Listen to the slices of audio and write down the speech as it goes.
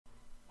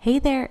Hey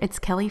there, it's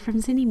Kelly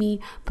from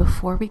Zynnyme.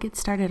 Before we get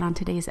started on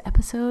today's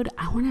episode,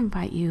 I want to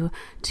invite you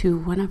to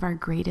one of our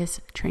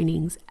greatest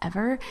trainings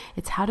ever.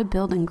 It's how to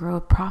build and grow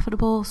a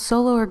profitable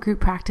solo or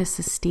group practice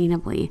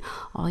sustainably.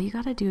 All you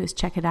got to do is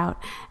check it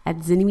out at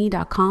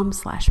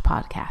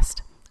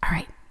zynnyme.com/podcast. All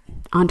right,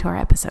 on to our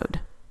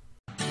episode.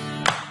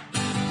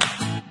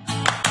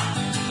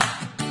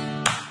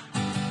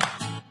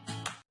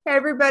 Hey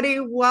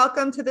everybody,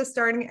 welcome to the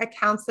Starting a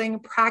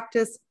Counseling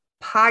Practice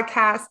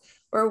podcast,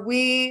 where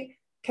we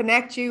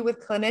connect you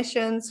with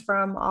clinicians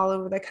from all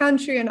over the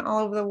country and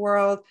all over the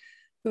world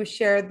who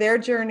share their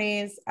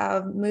journeys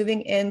of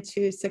moving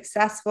into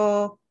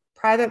successful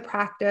private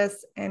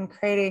practice and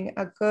creating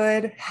a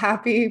good,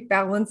 happy,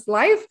 balanced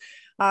life.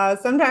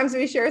 Sometimes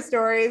we share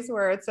stories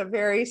where it's a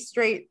very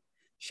straight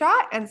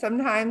shot, and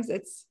sometimes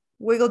it's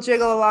wiggle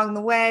jiggle along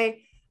the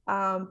way.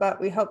 But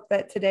we hope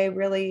that today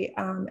really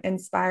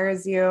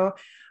inspires you.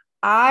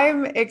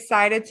 I'm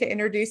excited to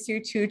introduce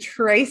you to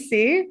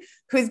Tracy,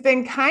 who's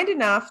been kind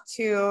enough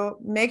to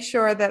make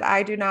sure that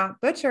I do not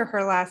butcher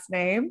her last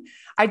name.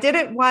 I did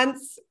it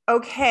once,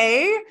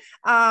 okay,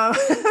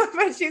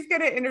 but she's going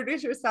to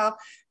introduce herself.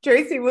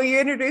 Tracy, will you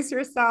introduce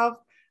yourself,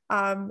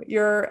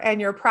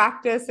 your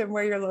practice and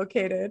where you're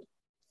located?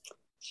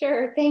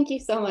 Sure. Thank you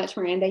so much,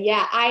 Miranda.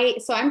 Yeah,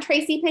 I'm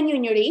Tracy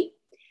Peñuñuri.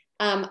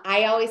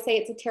 I always say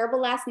it's a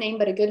terrible last name,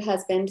 but a good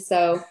husband.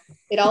 So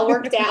it all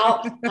worked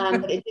out,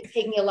 but it did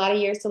take me a lot of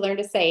years to learn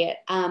to say it.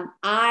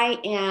 I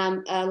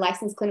am a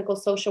licensed clinical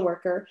social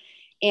worker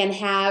and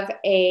have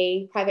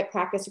a private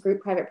practice, a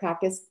group private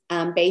practice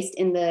based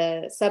in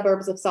the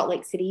suburbs of Salt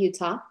Lake City,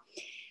 Utah.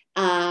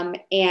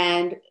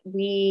 And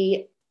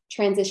we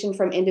transitioned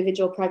from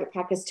individual private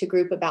practice to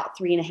group about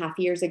 3.5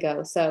 years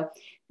ago. So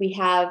we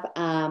have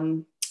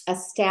a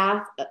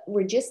staff.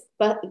 We just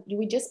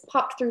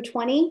popped through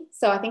 20.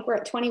 So I think we're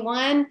at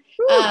 21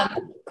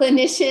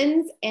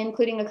 clinicians,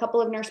 including a couple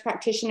of nurse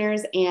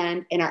practitioners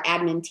and our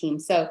admin team.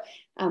 So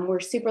we're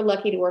super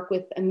lucky to work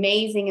with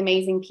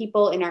amazing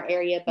people in our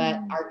area,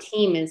 but our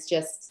team is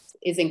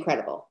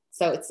incredible.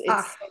 So it's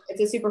a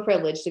super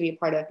privilege to be a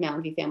part of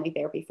Mountain View Family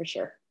Therapy for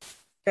sure.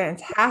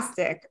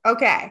 Fantastic.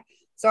 Okay.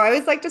 So I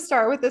always like to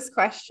start with this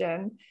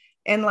question.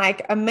 In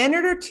like a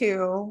minute or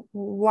two,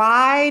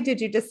 why did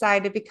you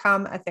decide to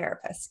become a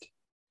therapist?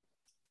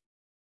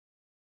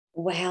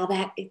 Wow,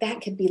 that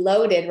could be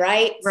loaded,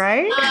 right?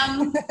 Right.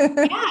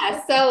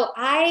 Yeah. So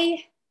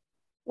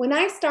when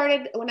I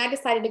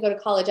decided to go to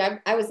college,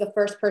 I was the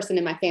first person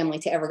in my family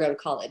to ever go to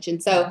college.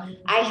 And so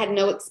I had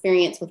no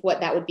experience with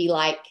what that would be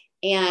like.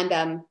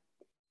 And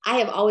I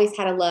have always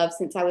had a love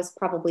since I was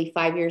probably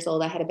 5 years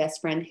old. I had a best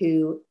friend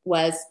who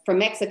was from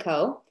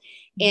Mexico.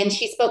 And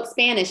she spoke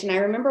Spanish. And I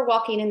remember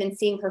walking in and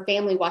seeing her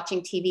family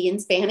watching TV in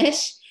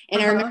Spanish.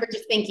 And I remember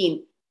just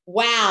thinking,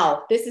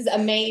 wow, this is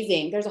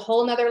amazing. There's a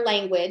whole nother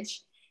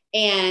language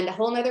and a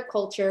whole nother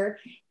culture.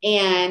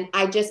 And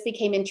I just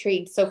became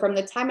intrigued. So from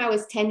the time I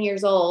was 10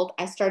 years old,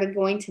 I started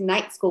going to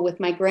night school with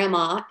my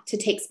grandma to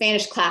take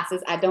Spanish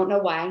classes. I don't know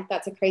why.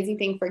 That's a crazy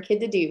thing for a kid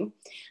to do.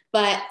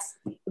 But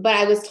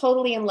I was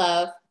totally in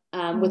love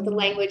with the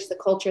language, the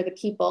culture, the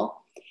people.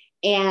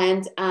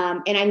 And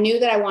I knew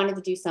that I wanted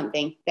to do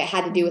something that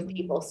had to do with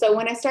people. So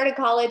when I started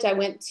college, I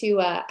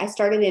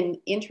started in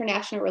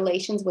international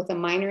relations with a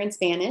minor in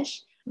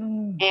Spanish.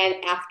 And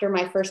after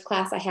my first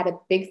class, I had a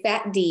big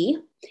fat D,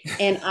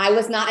 and I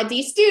was not a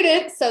D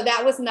student. So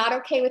that was not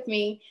okay with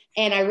me.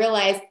 And I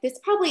realized this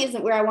probably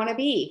isn't where I want to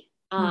be.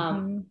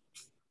 And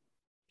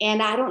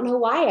I don't know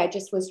why. I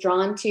just was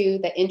drawn to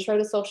the intro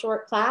to social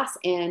work class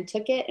and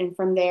took it. And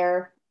from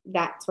there,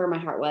 that's where my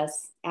heart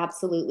was.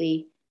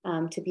 Absolutely.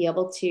 To be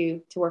able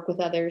to work with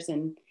others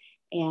and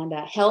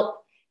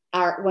help.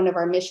 One of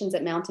our missions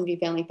at Mountain View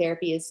Family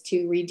Therapy is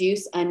to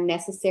reduce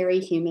unnecessary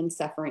human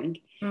suffering.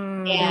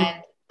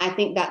 And I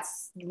think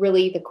that's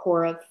really the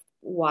core of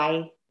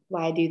why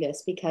I do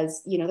this,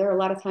 because, there are a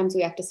lot of times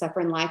we have to suffer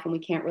in life and we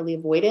can't really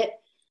avoid it.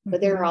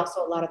 But there are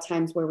also a lot of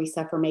times where we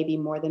suffer maybe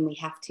more than we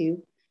have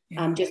to,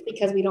 just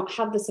because we don't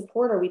have the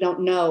support or we don't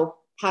know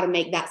how to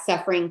make that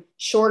suffering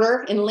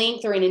shorter in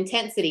length or in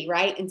intensity.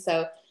 Right. And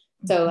so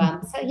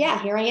yeah,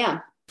 here I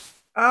am.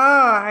 Oh,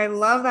 I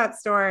love that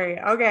story.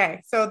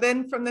 Okay. So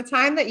then from the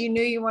time that you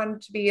knew you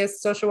wanted to be a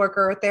social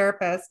worker or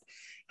therapist,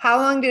 how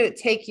long did it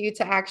take you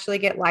to actually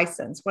get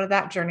licensed? What did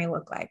that journey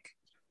look like?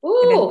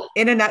 Ooh.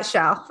 In a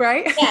nutshell,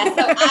 right? Yeah.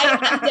 So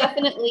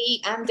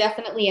I'm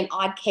definitely an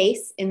odd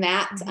case in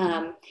that.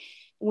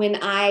 When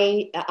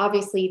I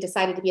obviously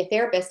decided to be a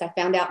therapist, I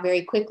found out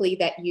very quickly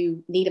that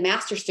you need a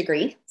master's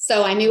degree.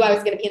 So I knew I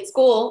was going to be in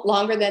school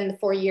longer than the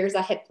 4 years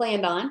I had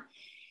planned on.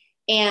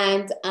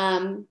 And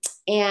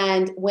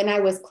when I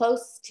was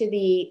close to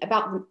the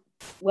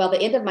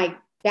end of my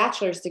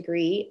bachelor's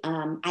degree,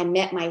 I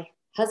met my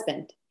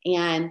husband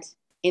and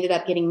ended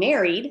up getting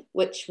married,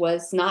 which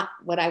was not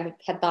what I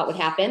had thought would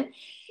happen.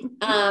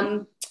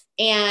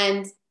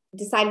 And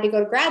decided to go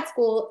to grad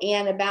school.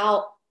 And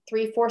about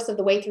 3/4 of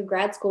the way through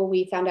grad school,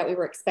 we found out we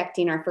were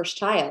expecting our first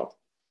child.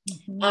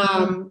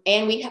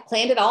 And we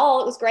planned it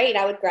all. It was great.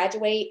 I would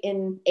graduate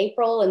in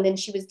April, and then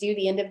she was due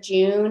the end of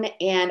June.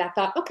 And I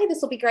thought, okay,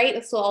 this will be great.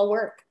 This will all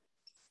work.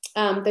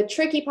 The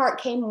tricky part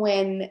came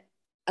when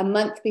a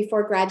month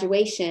before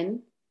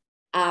graduation,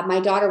 my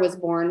daughter was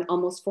born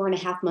almost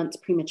 4.5 months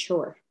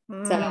premature.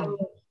 So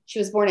she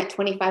was born at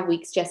 25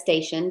 weeks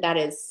gestation. That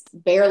is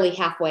barely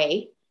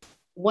halfway,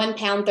 1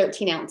 pound,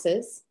 13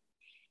 ounces.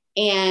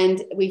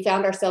 And we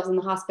found ourselves in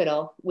the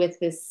hospital with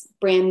this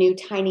brand new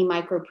tiny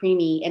micro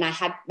preemie. And I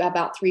had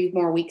about 3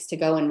 more weeks to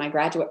go in my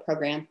graduate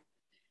program.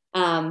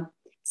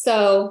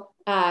 So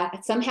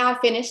somehow I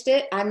finished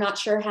it. I'm not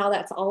sure how,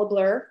 that's all a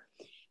blur.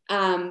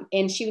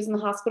 And she was in the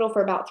hospital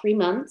for about 3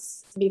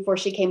 months before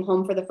she came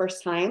home for the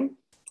first time.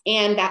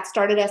 And that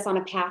started us on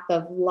a path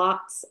of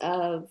lots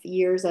of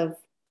years of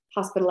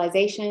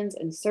hospitalizations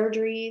and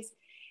surgeries.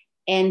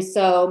 And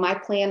so my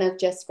plan of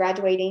just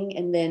graduating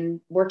and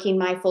then working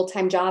my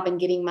full-time job and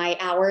getting my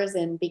hours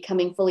and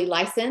becoming fully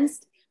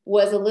licensed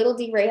was a little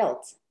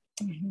derailed.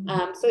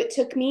 So it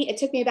took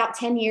me about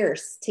 10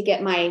 years to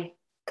get my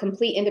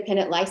complete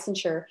independent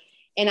licensure.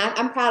 And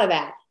I'm proud of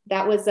that.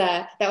 That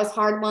was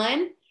hard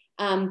won.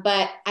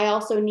 But I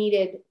also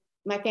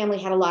my family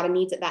had a lot of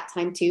needs at that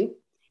time too.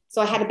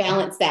 So I had to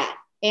balance that.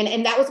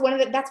 And that's one of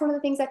the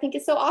things I think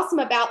is so awesome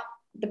about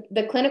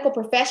the clinical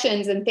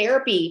professions and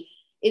therapy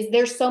is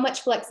there's so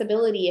much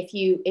flexibility if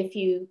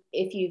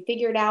you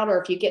figure it out, or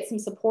if you get some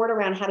support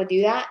around how to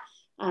do that.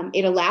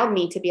 It allowed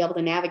me to be able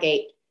to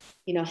navigate,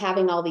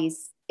 having all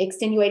these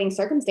extenuating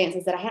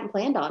circumstances that I hadn't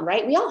planned on,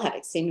 right? We all have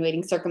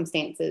extenuating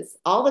circumstances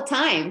all the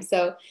time.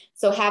 So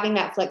having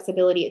that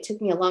flexibility, it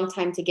took me a long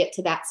time to get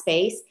to that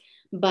space,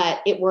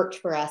 but it worked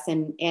for us,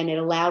 and it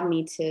allowed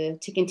me to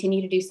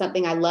continue to do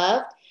something I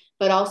loved,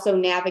 but also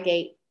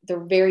navigate the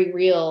very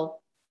real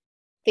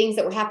things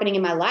that were happening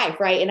in my life,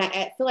 right? And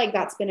I feel like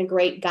that's been a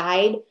great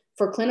guide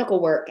for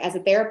clinical work as a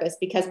therapist,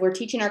 because we're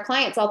teaching our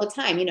clients all the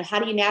time, how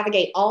do you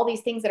navigate all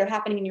these things that are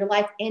happening in your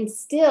life and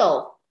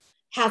still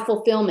have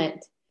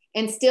fulfillment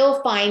and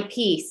still find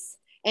peace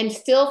and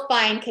still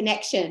find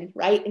connection,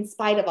 right? In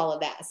spite of all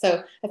of that.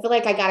 So I feel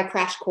like I got a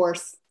crash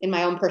course in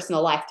my own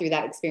personal life through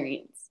that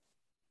experience.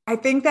 I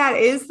think that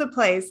is the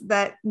place,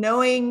 that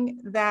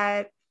knowing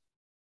that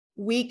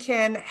we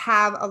can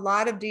have a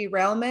lot of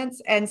derailments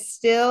and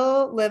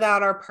still live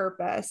out our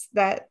purpose,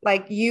 that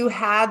like you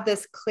had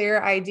this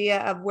clear idea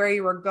of where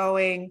you were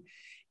going,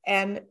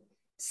 and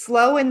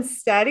slow and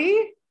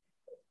steady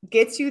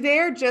gets you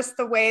there just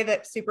the way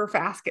that super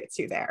fast gets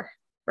you there.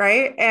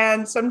 Right.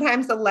 And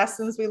sometimes the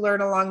lessons we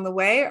learn along the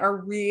way are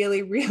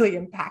really, really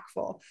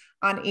impactful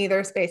on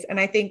either space. And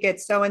I think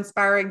it's so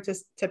inspiring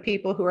to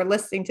people who are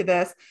listening to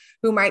this,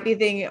 who might be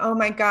thinking, oh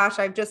my gosh,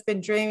 I've just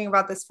been dreaming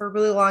about this for a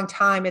really long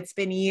time. It's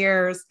been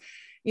years.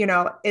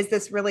 Is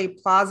this really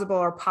plausible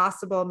or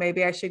possible?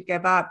 Maybe I should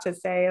give up. To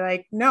say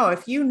like, no,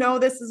 if you know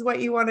this is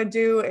what you want to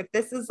do, if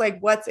this is like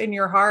what's in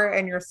your heart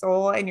and your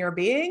soul and your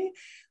being,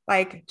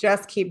 like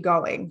just keep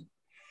going.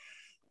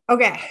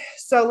 Okay,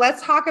 so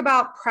let's talk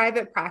about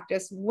private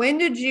practice. When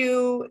did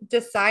you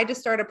decide to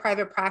start a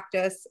private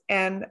practice,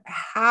 and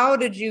how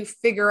did you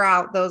figure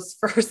out those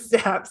first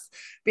steps?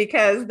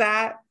 Because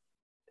that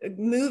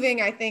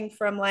moving, I think,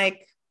 from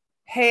like,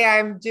 hey,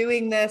 I'm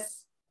doing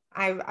this,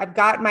 I've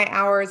got my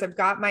hours, I've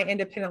got my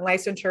independent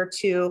licensure,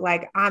 to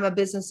like, I'm a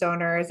business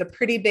owner, is a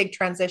pretty big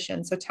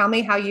transition. So tell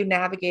me how you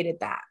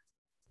navigated that.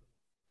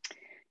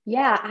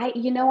 Yeah,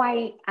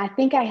 I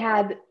think I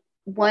had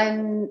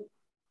one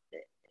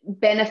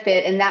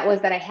benefit, and that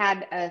was that I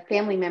had a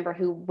family member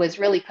who was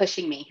really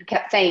pushing me, who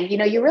kept saying,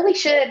 you really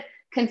should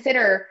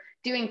consider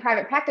doing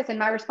private practice. And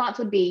my response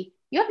would be,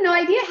 you have no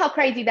idea how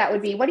crazy that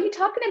would be. What are you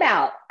talking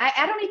about?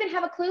 I don't even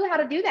have a clue how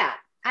to do that.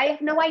 I have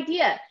no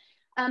idea.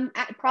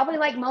 Probably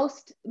like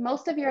most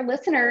of your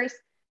listeners,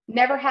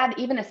 never had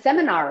even a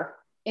seminar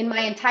in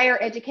my entire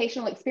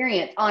educational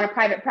experience on a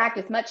private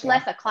practice, much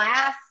less a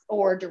class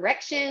or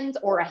directions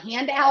or a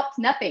handout,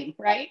 nothing,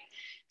 right?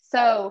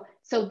 So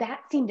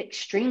that seemed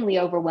extremely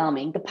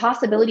overwhelming. The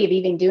possibility of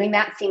even doing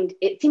that seemed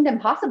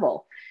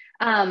impossible.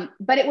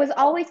 But it was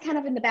always kind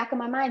of in the back of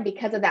my mind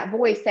because of that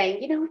voice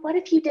saying, what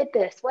if you did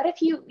this? What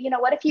if you,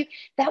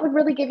 that would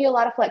really give you a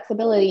lot of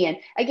flexibility. And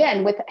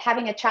again, with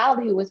having a child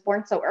who was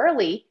born so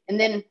early and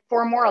then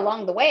 4 more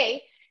along the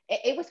way,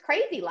 it was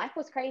crazy. Life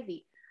was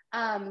crazy.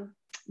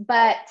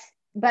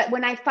 But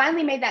when I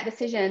finally made that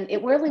decision,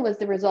 it really was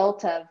the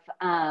result of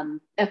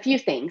a few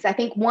things. I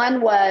think one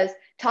was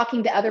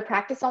talking to other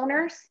practice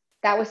owners.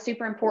 That was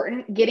super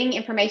important. Getting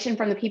information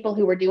from the people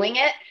who were doing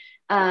it,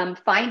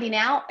 finding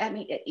out. I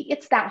mean,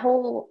 it's that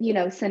whole,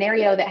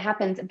 scenario that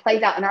happens and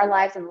plays out in our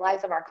lives and the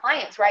lives of our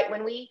clients, right?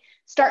 When we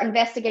start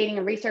investigating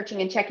and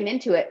researching and checking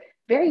into it,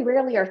 very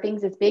rarely are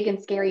things as big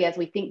and scary as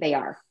we think they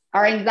are.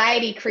 Our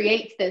anxiety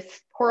creates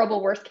this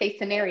horrible worst case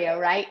scenario,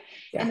 right?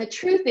 Yeah. And the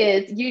truth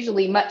is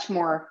usually much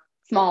more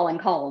small and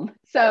calm.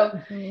 So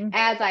Mm-hmm.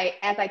 as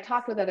I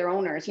talked with other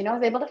owners, I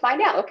was able to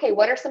find out, okay,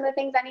 what are some of the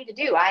things I need to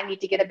do? I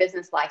need to get a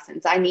business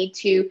license. I need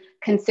to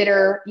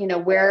consider,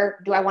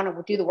 where do I want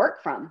to do the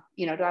work from?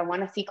 Do I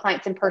want to see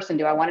clients in person?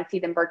 Do I want to see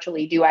them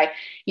virtually? Do I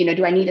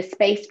need a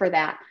space for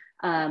that?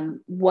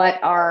 What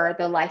are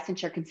the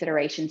licensure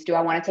considerations? Do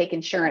I want to take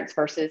insurance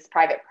versus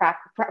private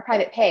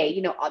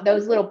pay?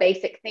 Those little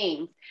basic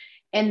things.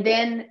 And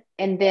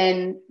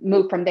then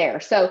move from there.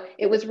 So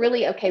it was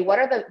really, okay, what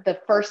are the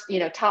first,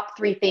 top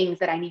 3 things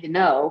that I need to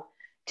know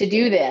to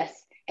do this?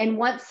 And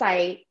once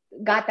I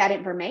got that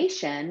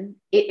information,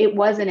 it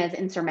wasn't as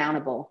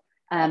insurmountable.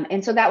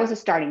 And so that was a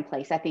starting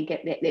place. I think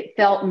it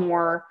felt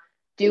more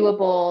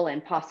doable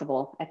and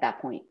possible at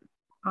that point.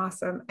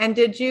 Awesome. And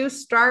did you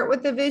start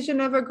with the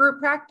vision of a group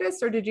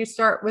practice, or did you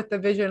start with the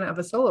vision of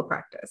a solo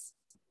practice?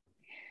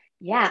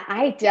 Yeah,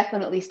 I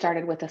definitely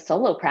started with a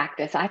solo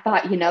practice. I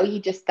thought,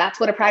 that's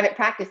what a private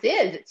practice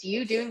is. It's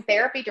you doing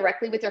therapy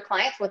directly with your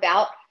clients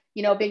without,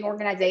 a big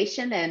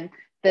organization and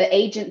the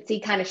agency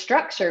kind of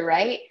structure,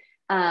 right?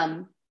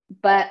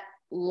 But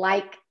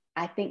like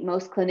I think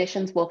most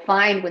clinicians will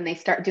find when they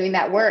start doing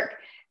that work,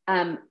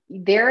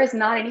 there is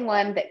not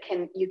anyone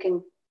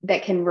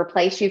that can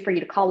replace you for you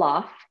to call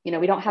off. We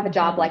don't have a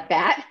job like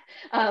that.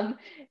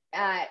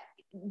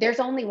 There's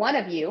only one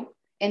of you.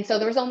 And so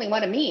there was only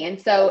one of me.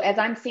 And so as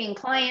I'm seeing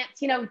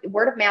clients,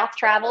 word of mouth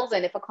travels.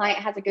 And if a client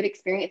has a good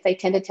experience, they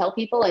tend to tell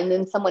people, and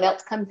then someone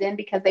else comes in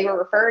because they were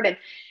referred. And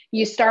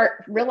you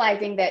start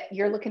realizing that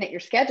you're looking at your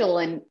schedule.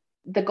 And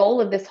the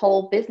goal of this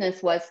whole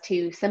business was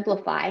to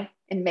simplify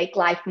and make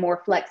life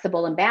more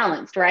flexible and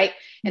balanced, right?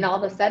 And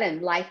all of a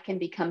sudden life can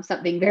become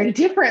something very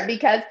different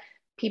because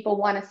people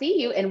want to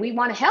see you and we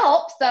want to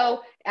help.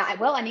 So,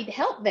 I need to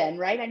help then,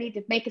 right? I need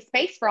to make a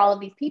space for all of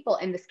these people,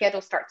 and the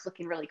schedule starts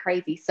looking really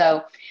crazy.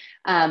 So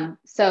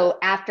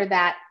after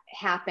that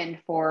happened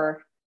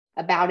for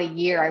about a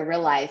year, I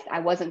realized I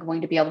wasn't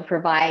going to be able to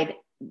provide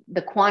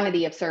the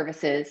quantity of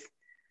services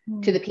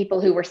to the people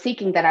who were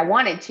seeking that I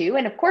wanted to.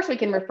 And of course we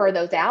can refer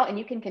those out, and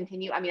you can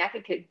continue. I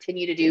could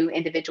continue to do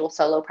individual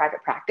solo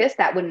private practice.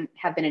 That wouldn't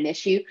have been an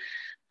issue,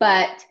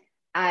 but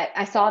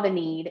I saw the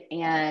need,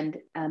 and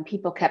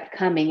people kept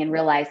coming, and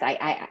realized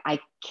I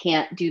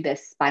can't do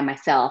this by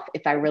myself.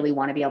 If I really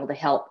want to be able to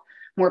help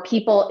more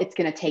people, it's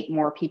going to take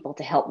more people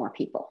to help more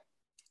people.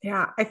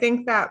 Yeah, I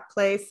think that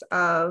place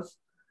of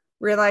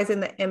realizing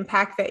the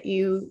impact that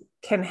you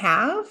can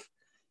have.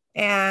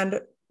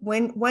 And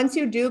once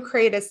you do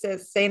create a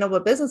sustainable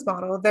business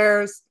model,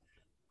 there's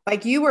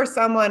like, you were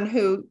someone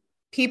who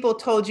people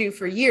told you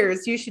for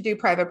years, you should do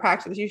private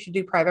practice, you should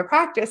do private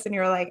practice. And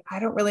you're like, I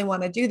don't really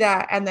want to do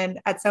that. And then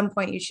at some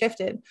point you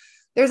shifted.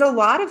 There's a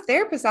lot of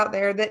therapists out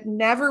there that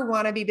never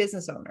want to be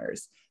business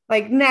owners.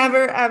 Like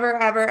never, ever,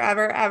 ever,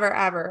 ever, ever,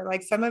 ever.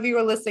 Like some of you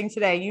are listening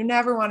today, you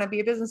never want to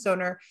be a business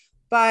owner,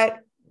 but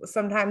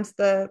sometimes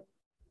the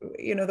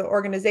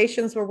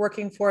organizations we're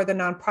working for, the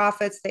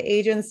nonprofits, the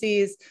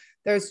agencies,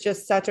 there's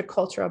just such a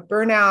culture of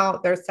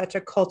burnout. There's such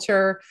a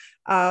culture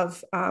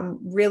of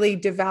really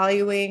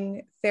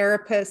devaluing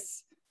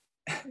therapists'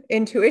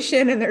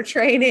 intuition and their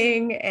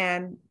training,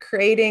 and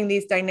creating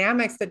these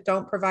dynamics that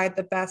don't provide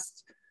the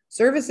best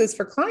services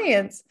for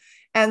clients.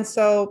 And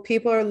so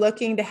people are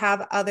looking to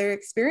have other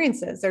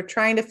experiences. They're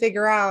trying to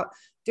figure out,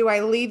 do I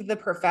leave the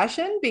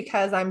profession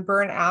because I'm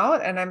burnt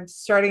out and I'm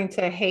starting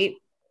to hate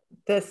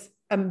this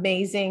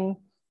amazing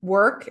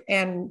work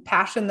and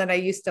passion that I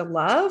used to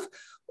love?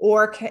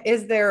 Or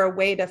is there a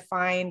way to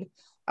find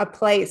a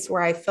place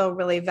where I feel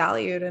really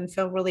valued and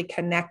feel really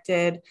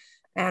connected,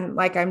 and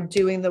like I'm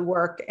doing the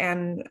work,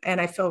 and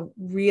I feel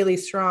really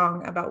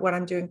strong about what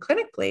I'm doing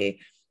clinically?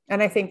 And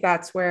I think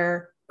that's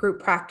where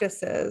group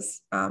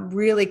practices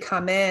really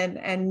come in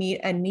and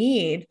meet a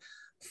need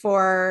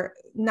for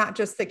not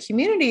just the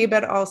community,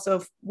 but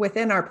also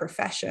within our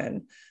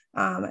profession,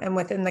 and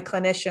within the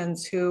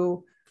clinicians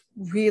who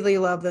really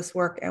love this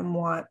work and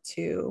want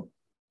to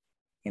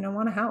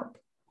help.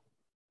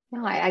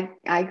 No, I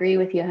agree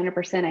with you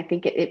 100%. I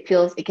think it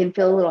can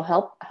feel a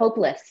little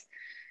hopeless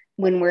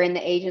when we're in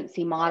the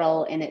agency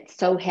model and it's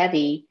so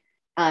heavy.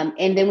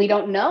 And then we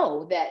don't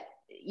know that,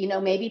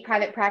 maybe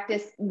private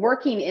practice,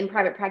 working in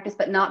private practice,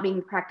 but not being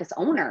a practice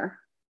owner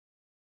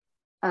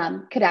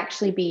could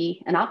actually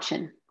be an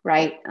option,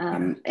 right?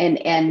 And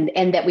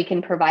that we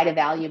can provide a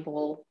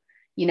valuable,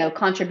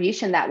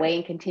 contribution that way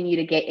and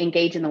continue to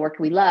engage in the work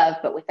we love,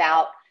 but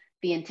without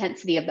the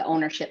intensity of the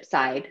ownership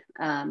side.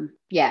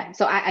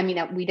 So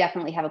we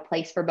definitely have a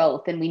place for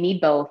both, and we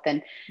need both.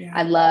 And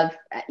I love,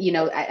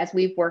 as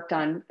we've worked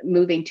on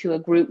moving to a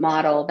group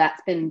model,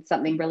 that's been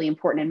something really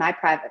important in my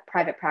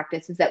private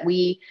practice, is that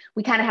we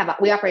kind of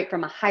we operate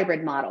from a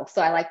hybrid model.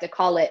 So I like to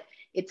call it,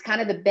 it's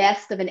kind of the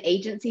best of an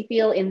agency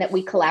feel, in that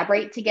we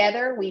collaborate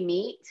together, we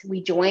meet,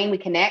 we join, we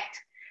connect.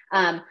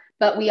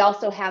 But we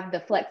also have the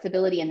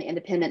flexibility and the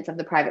independence of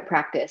the private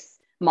practice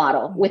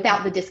model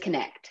without the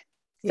disconnect.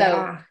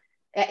 So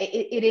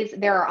it is,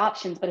 there are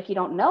options, but if you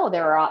don't know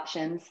there are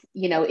options,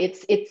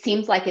 it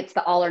seems like it's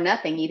the all or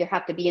nothing. You either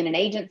have to be in an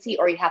agency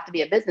or you have to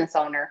be a business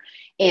owner.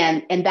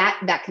 And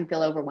that can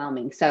feel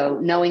overwhelming. So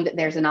knowing that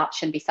there's an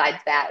option besides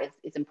that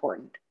is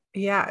important.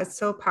 Yeah, it's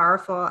so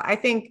powerful. I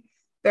think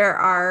there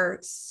are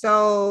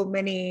so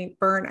many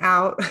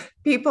burnout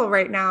people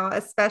right now,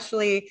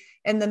 especially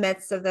in the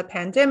midst of the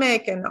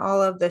pandemic and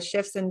all of the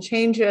shifts and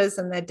changes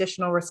and the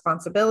additional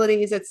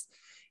responsibilities.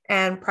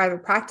 And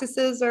private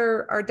practices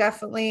are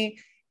definitely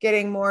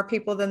getting more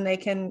people than they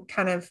can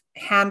kind of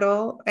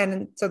handle.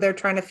 And so they're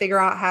trying to figure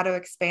out how to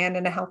expand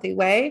in a healthy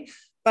way.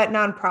 But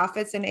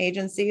nonprofits and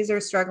agencies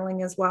are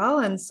struggling as well.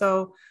 And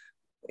so,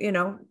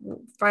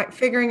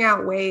 figuring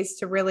out ways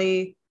to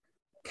really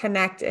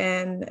connect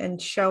in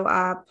and show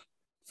up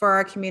for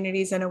our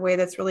communities in a way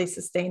that's really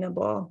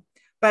sustainable.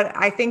 But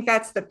I think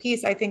that's the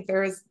piece. I think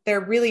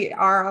there really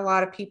are a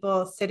lot of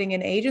people sitting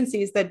in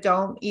agencies that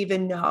don't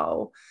even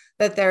know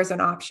that there's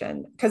an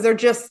option, because they're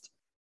just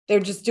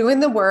doing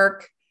the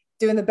work,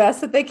 doing the best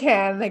that they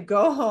can. They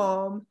go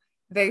home,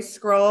 they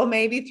scroll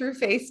maybe through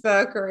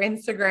Facebook or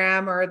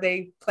Instagram, or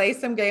they play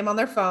some game on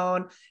their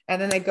phone,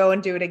 and then they go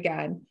and do it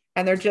again.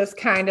 And they're just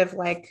kind of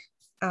like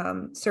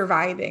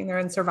surviving. They're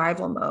in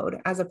survival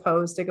mode, as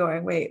opposed to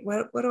going, wait,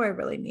 what do I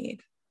really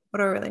need? What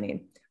do I really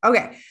need?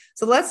 Okay.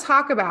 So let's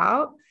talk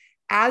about,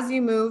 as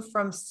you move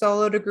from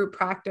solo to group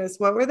practice,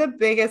 what were the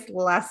biggest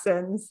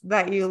lessons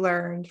that you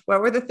learned?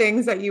 What were the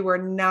things that you were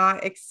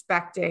not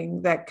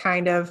expecting that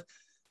kind of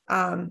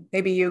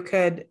maybe you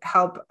could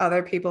help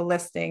other people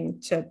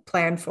listening to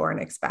plan for and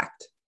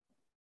expect?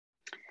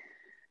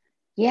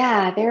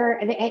 Yeah,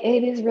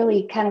 it is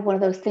really kind of one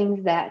of those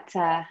things that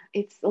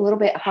it's a little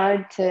bit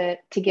hard to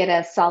get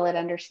a solid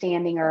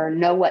understanding or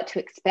know what to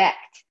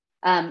expect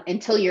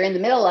until you're in the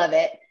middle of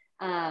it.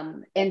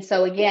 And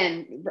so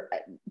again,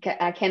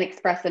 I can't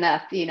express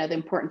enough, the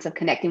importance of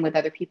connecting with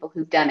other people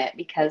who've done it,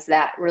 because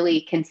that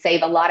really can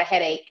save a lot of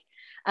headache.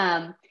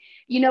 I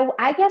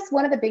guess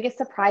one of the biggest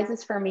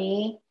surprises for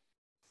me,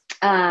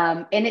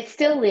 and it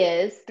still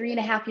is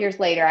 3.5 years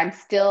later, I'm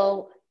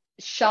still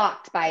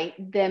shocked by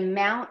the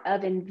amount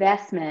of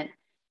investment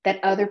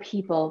that other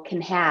people can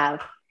have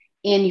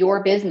in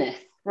your business,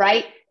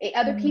 right?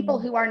 Other people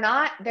who are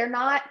not, they're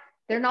not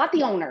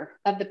the owner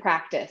of the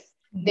practice.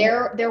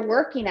 They're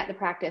working at the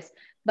practice,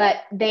 but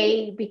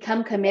they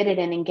become committed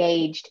and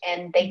engaged,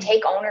 and they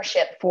take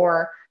ownership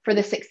for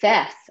the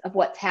success of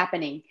what's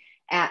happening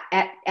at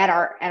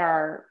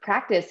our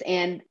practice.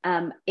 And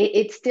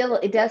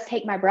it does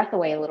take my breath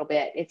away a little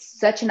bit. It's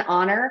such an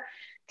honor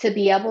to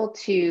be able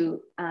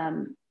to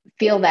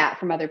feel that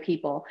from other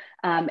people.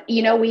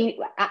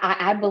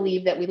 I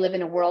believe that we live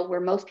in a world where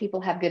most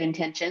people have good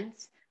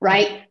intentions,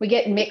 right? We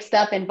get mixed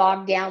up and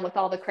bogged down with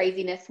all the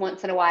craziness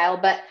once in a while,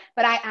 but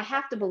I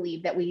have to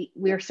believe that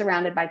we're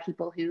surrounded by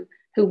people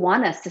who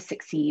want us to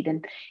succeed.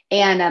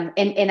 And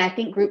I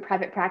think group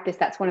private practice,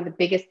 that's one of the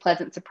biggest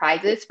pleasant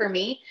surprises for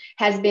me,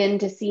 has been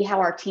to see how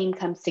our team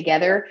comes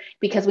together,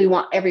 because we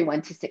want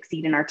everyone to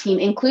succeed in our team,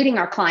 including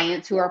our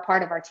clients who are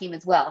part of our team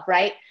as well,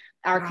 right?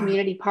 Our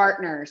community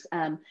partners,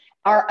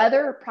 our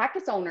other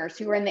practice owners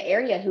who are in the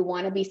area who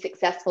want to be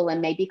successful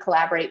and maybe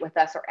collaborate with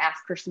us or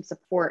ask for some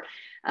support.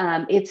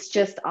 It's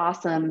just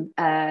awesome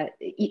that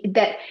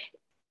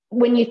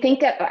when you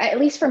think of, at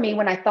least for me,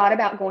 when I thought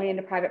about going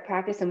into private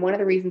practice, and one of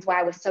the reasons why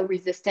I was so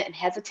resistant and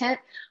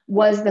hesitant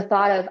was the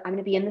thought of, I'm going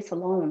to be in this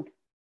alone.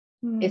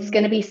 It's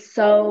going to be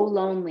so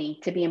lonely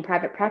to be in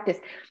private practice.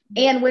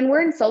 And when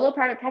we're in solo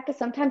private practice,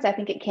 sometimes I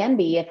think it can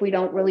be, if we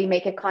don't really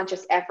make a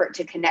conscious effort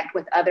to connect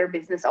with other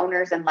business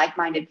owners and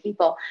like-minded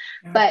people.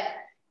 Yeah. But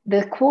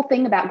the cool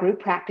thing about group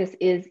practice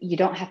is you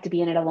don't have to be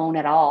in it alone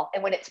at all.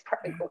 And when it's,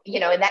 in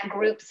that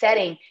group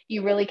setting,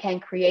 you really can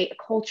create a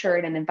culture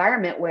and an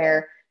environment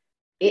where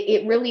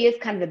it really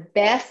is kind of the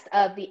best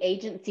of the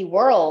agency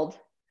world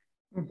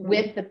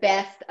with the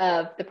best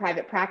of the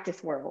private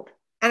practice world.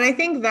 And I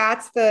think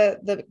that's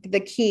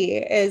the key,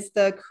 is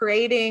the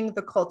creating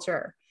the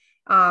culture.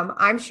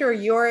 I'm sure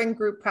you're in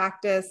group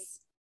practice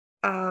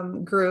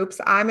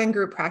groups. I'm in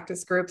group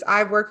practice groups.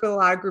 I've worked with a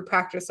lot of group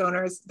practice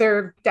owners. There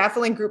are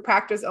definitely group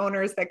practice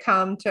owners that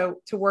come to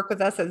work with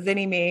us at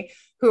Zynnyme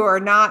who are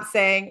not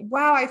saying,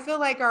 wow, I feel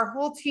like our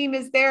whole team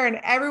is there and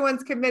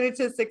everyone's committed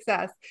to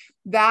success.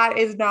 That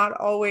is not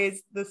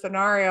always the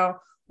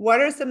scenario.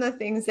 What are some of the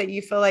things that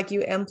you feel like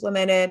you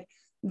implemented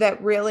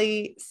that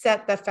really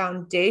set the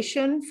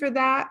foundation for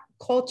that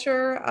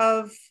culture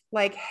of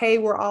like, hey,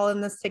 we're all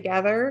in this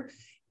together,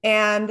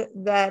 and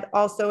that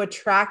also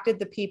attracted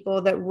the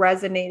people that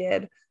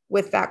resonated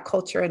with that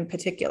culture in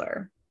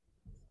particular?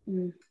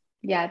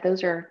 Yeah,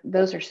 those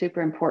are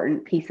super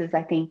important pieces.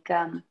 I think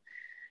I'm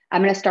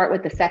going to start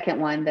with the second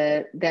one,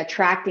 the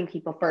attracting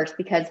people first,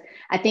 because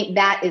I think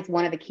that is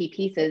one of the key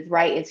pieces,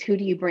 right? Is who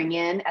do you bring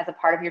in as a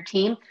part of your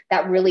team?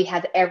 That really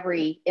has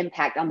every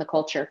impact on the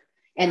culture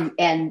and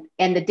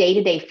the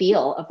day-to-day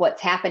feel of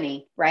what's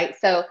happening, right?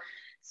 So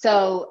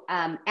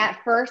at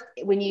first,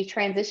 when you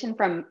transition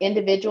from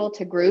individual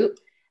to group,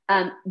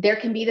 there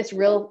can be this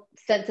real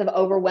sense of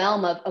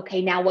overwhelm of,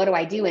 okay, now what do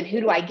I do? And who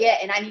do I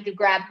get? And I need to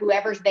grab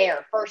whoever's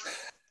there first.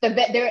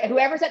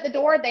 Whoever's at the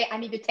door, I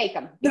need to take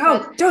them.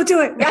 No, don't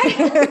do it. Right.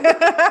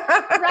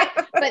 Right.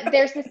 But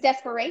there's this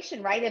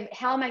desperation, right? Of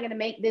how am I going to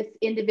make this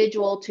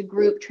individual to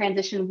group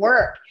transition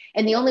work?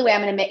 And the only way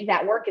I'm going to make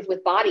that work is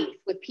with bodies,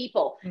 with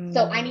people.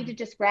 So I need to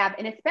just grab,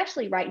 and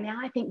especially right now,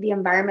 I think the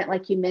environment,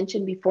 like you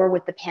mentioned before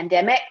with the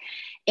pandemic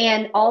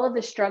and all of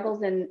the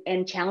struggles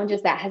and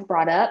challenges that has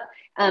brought up,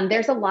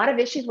 there's a lot of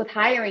issues with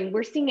hiring.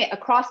 We're seeing it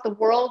across the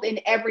world in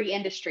every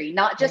industry,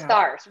 not just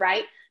ours,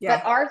 right? Yeah.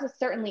 But ours is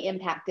certainly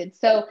impacted.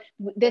 So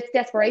this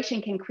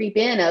desperation can creep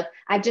in of,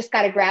 I've just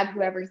got to grab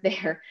whoever's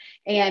there.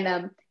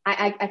 And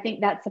I think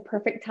that's the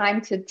perfect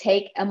time to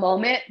take a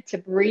moment to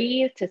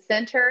breathe, to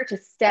center, to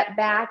step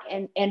back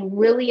and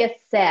really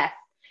assess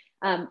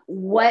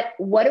what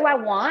do I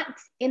want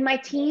in my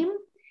team?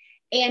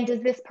 And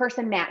does this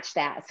person match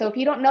that? So if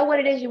you don't know what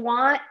it is you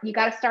want, you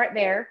got to start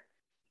there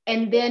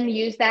and then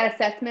use that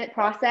assessment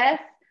process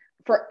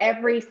for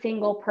every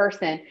single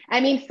person.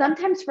 I mean,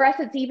 sometimes for us,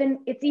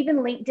 it's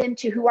even linked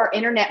into who our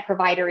internet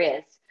provider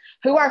is,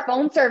 who our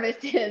phone service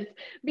is,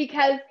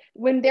 because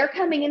when they're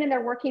coming in and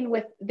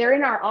they're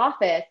in our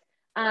office,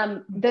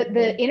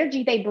 the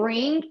energy they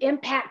bring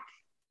impacts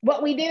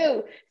what we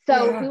do.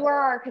 So who are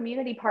our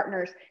community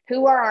partners?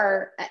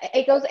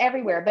 It goes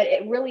everywhere, but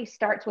it really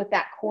starts with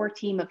that core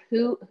team of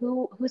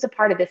who's a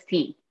part of this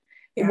team.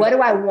 Yeah. What do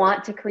I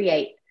want to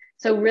create?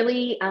 So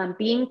really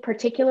being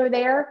particular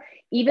there,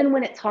 even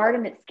when it's hard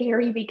and it's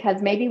scary,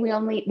 because maybe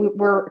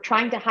we're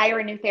trying to hire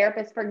a new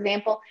therapist, for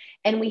example,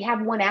 and we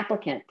have one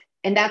applicant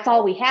and that's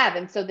all we have.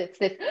 And so that's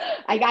this,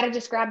 I got to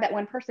just grab that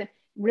one person.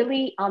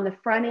 Really on the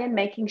front end,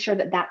 making sure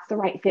that that's the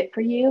right fit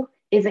for you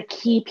is a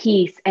key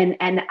piece.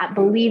 And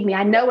believe me,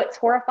 I know it's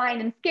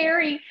horrifying and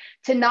scary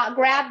to not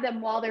grab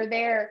them while they're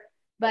there,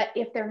 but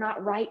if they're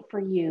not right for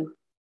you,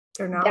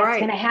 that's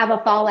going to have a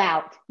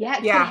fallout. Yeah.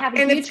 It's going to have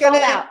a huge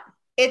fallout.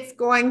 It's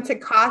going to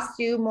cost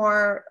you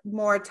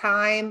more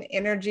time,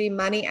 energy,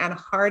 money, and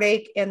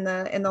heartache in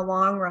the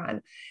long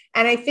run.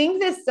 And I think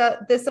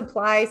this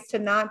applies to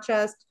not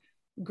just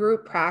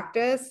group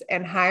practice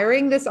and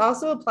hiring. This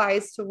also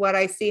applies to what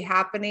I see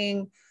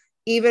happening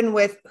even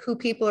with who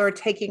people are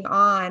taking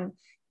on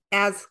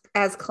as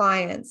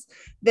clients.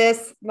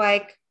 This,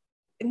 like,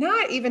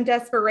 not even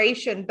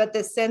desperation, but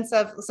the sense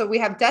of, so we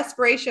have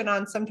desperation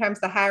on sometimes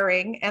the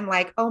hiring and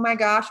like, oh my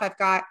gosh, I've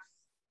got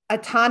a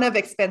ton of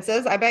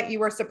expenses. I bet you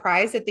were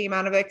surprised at the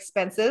amount of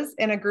expenses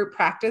in a group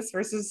practice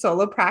versus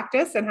solo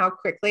practice and how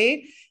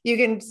quickly you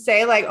can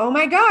say like, oh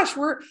my gosh,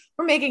 we're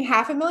making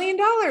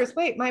 $500,000.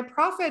 Wait, my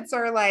profits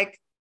are like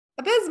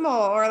abysmal,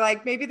 or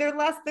like maybe they're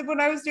less than when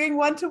I was doing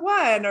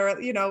one-to-one, or,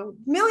 $1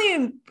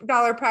 million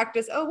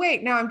practice. Oh,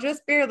 wait, now I'm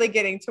just barely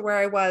getting to where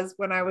I was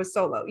when I was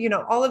solo,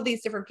 all of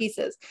these different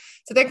pieces.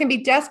 So there can be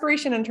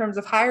desperation in terms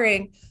of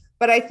hiring,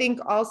 but I think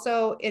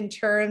also in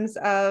terms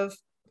of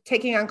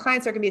taking on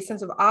clients, there can be a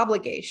sense of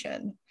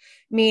obligation,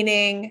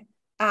 meaning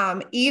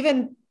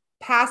even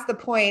past the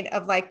point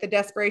of like the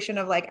desperation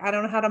of like, I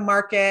don't know how to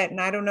market and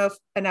I don't know if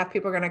enough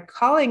people are going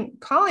to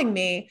calling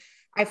me.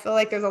 I feel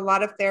like there's a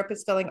lot of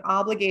therapists feeling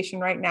obligation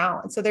right now.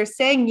 And so they're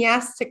saying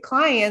yes to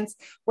clients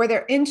where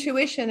their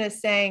intuition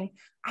is saying,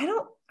 I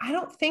don't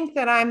think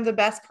that I'm the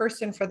best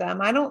person for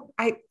them.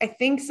 I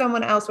think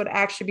someone else would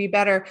actually be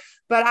better,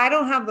 but I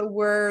don't have the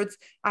words.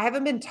 I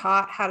haven't been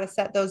taught how to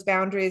set those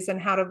boundaries and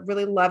how to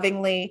really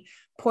lovingly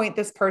point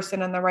this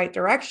person in the right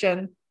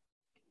direction.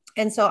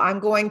 And so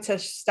I'm going to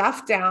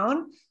stuff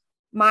down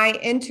my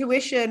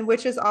intuition,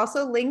 which is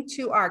also linked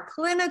to our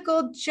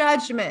clinical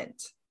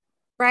judgment,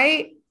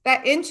 right?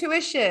 That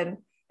intuition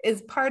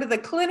is part of the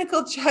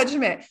clinical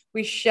judgment.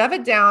 We shove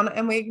it down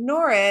and we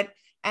ignore it.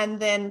 And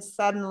then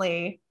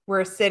suddenly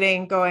we're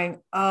sitting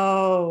going,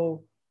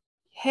 oh,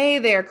 hey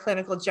there,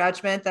 clinical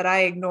judgment that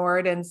I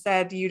ignored and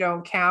said, you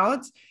don't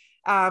count,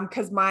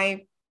 because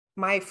my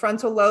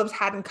frontal lobes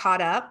hadn't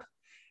caught up.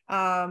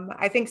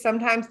 I think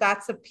sometimes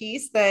that's a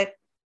piece that,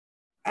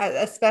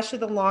 especially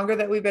the longer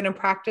that we've been in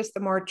practice, the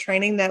more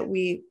training that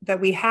we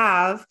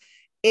have,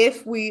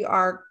 if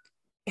we're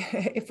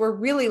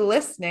really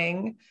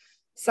listening,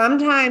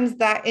 sometimes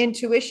that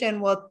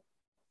intuition will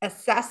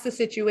assess the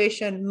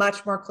situation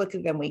much more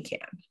quickly than we can.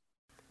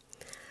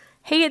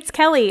 Hey, it's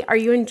Kelly. Are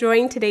you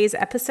enjoying today's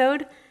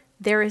episode?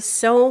 There is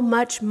so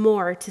much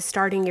more to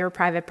starting your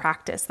private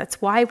practice.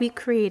 That's why we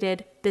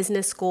created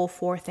Business School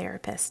for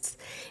Therapists.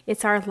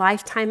 It's our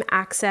lifetime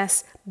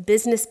access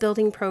business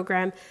building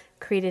program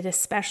created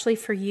especially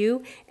for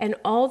you and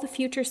all the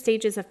future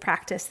stages of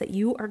practice that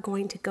you are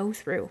going to go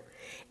through.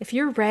 If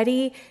you're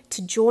ready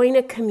to join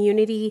a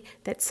community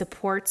that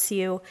supports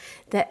you,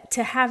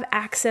 to have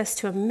access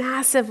to a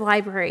massive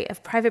library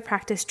of private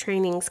practice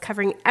trainings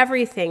covering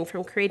everything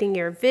from creating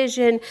your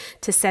vision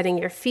to setting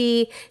your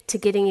fee to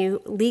getting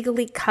you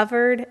legally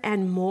covered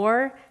and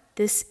more,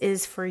 this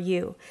is for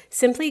you.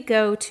 Simply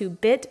go to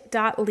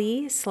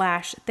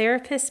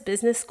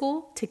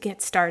bit.ly/therapistbusinessschool to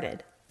get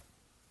started.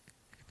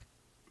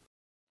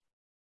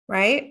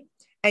 Right?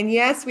 And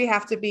yes, we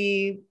have to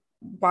be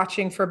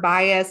watching for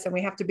bias and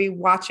we have to be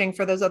watching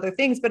for those other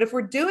things. But if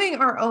we're doing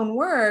our own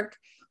work,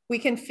 we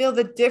can feel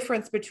the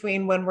difference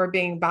between when we're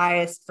being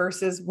biased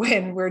versus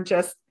when we're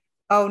just,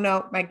 oh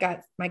no, my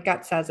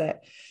gut says it.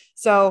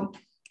 So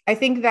I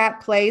think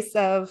that place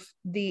of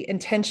the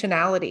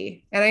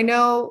intentionality, and I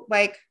know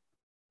like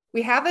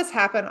we have this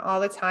happen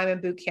all the time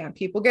in boot camp.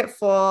 People get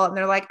full and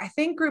they're like, I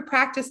think group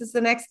practice is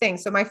the next thing.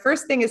 So my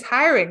first thing is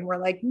hiring. We're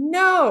like,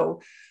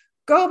 no,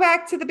 go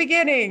back to the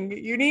beginning.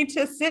 You need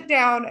to sit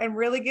down and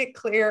really get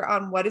clear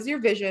on what is your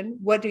vision?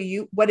 What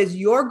is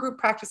your group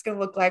practice going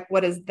to look like?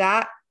 What is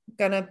that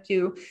going to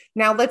do?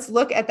 Now let's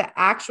look at the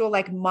actual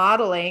like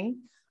modeling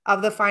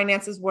of the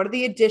finances. What are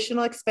the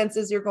additional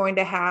expenses you're going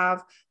to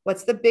have?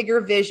 What's the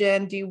bigger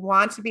vision? Do you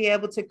want to be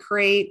able to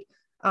create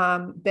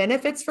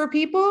benefits for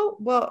people?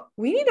 Well,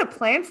 we need a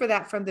plan for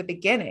that from the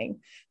beginning,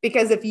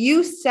 because if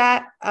you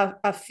set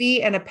a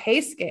fee and a pay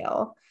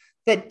scale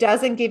that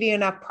doesn't give you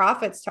enough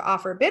profits to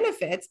offer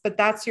benefits, but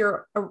that's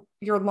your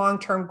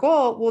long-term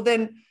goal, well,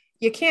 then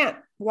you can't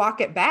walk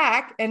it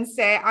back and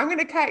say, I'm going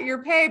to cut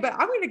your pay, but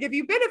I'm going to give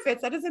you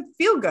benefits. That doesn't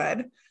feel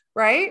good,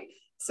 right?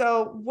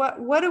 So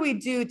what do we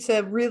do to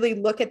really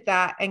look at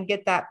that and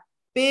get that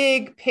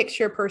big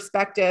picture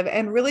perspective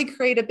and really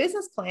create a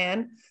business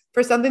plan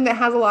for something that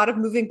has a lot of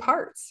moving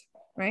parts,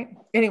 right?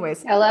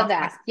 Anyways. I love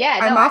that.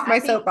 I'm off my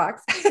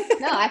soapbox.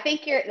 No, I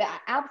think you're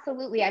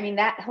absolutely. I mean,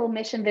 that whole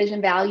mission,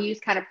 vision, values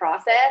kind of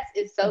process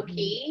is so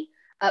key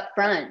up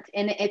front.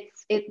 And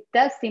it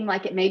does seem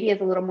like it maybe is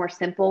a little more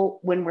simple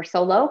when we're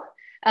solo,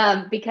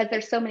 because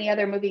there's so many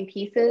other moving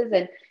pieces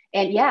and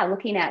yeah,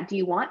 looking at, do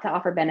you want to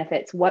offer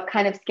benefits? What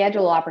kind of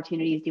schedule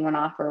opportunities do you want to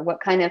offer? What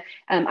kind of,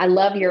 I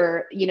love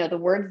your, the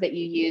words that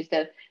you used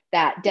of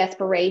that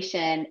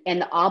desperation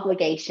and the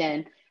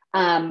obligation.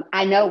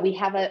 I know we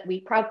have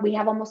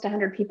almost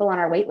 100 people on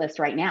our wait list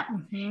right now.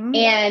 Mm-hmm.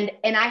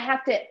 And I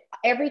have to,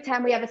 every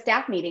time we have a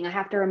staff meeting, I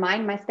have to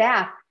remind my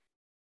staff,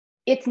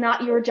 it's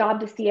not your job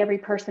to see every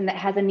person that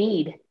has a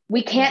need.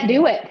 We can't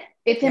do it.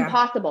 It's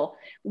impossible.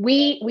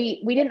 We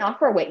didn't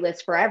offer a wait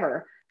list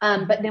forever.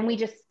 But then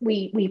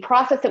we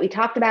processed it. We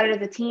talked about it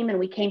as a team and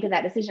we came to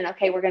that decision.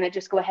 Okay, we're going to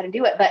just go ahead and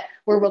do it. But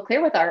we're real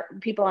clear with our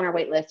people on our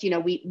wait list.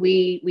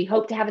 We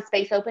hope to have a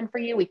space open for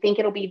you. We think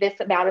it'll be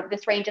about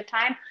this range of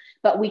time,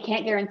 but we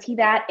can't guarantee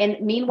that.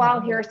 And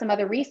meanwhile, here are some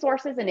other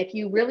resources. And if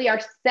you really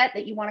are set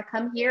that you want to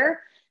come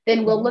here,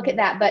 then we'll look at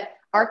that. But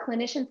our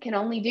clinicians can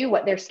only do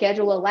what their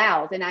schedule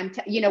allows. And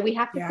we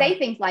have to say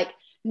things like,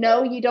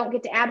 no, you don't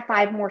get to add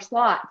 5 more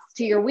slots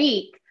to your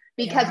week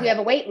because we have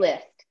a wait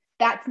list.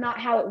 That's not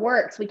how it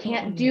works. We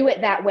can't do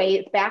it that way.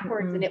 It's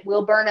backwards and it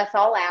will burn us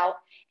all out.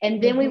 And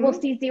then we will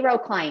see 0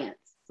 clients.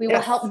 We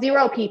will help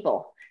 0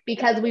 people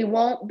because we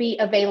won't be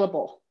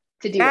available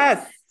to do it.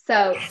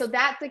 So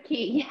that's a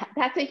key. Yeah,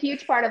 that's a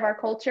huge part of our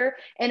culture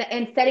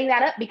and setting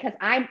that up, because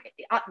I'm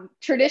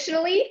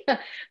traditionally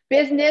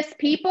business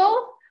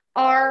people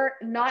are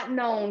not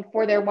known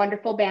for their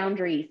wonderful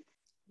boundaries.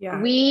 Yeah.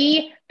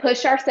 We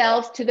push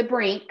ourselves to the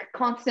brink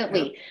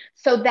constantly. Yeah.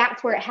 So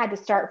that's where it had to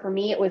start for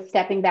me. It was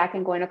stepping back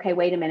and going, okay,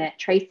 wait a minute,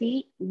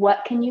 Tracy,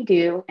 what can you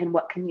do and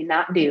what can you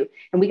not do?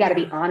 And we got to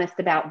be honest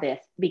about this,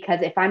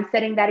 because if I'm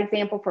setting that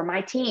example for my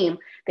team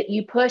that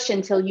you push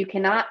until you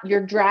cannot,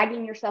 you're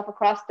dragging yourself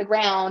across the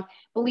ground,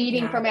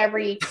 bleeding from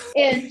every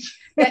inch,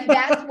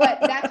 that's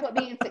what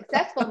being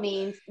successful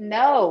means.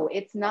 No,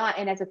 it's not.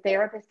 And as a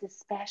therapist,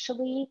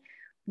 especially,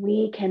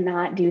 we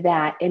cannot do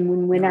that.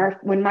 And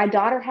when my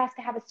daughter has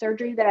to have a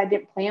surgery that I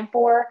didn't plan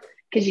for,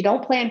 because you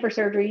don't plan for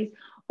surgeries,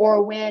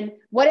 or when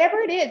whatever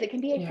it is, it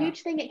can be a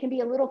huge thing, it can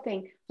be a little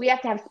thing. We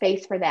have to have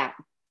space for that.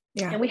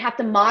 Yeah. And we have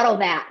to model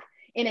that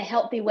in a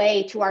healthy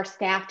way to our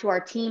staff, to our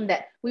team,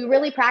 that we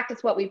really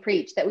practice what we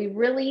preach, that we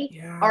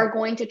really are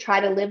going to try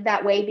to live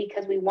that way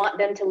because we want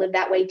them to live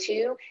that way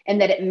too.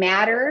 And that it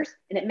matters.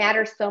 And it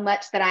matters so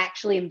much that I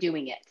actually am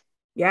doing it.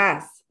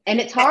 Yes. And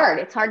it's hard.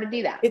 It's hard to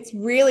do that. It's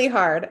really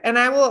hard. And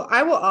I'm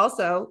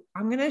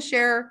going to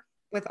share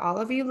with all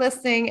of you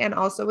listening and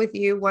also with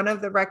you, one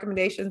of the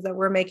recommendations that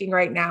we're making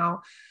right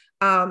now,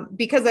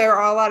 because there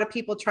are a lot of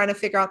people trying to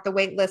figure out the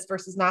wait list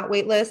versus not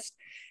wait list.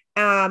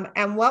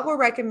 And what we're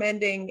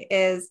recommending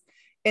is,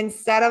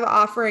 instead of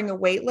offering a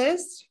wait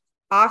list,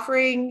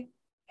 offering,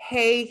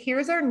 hey,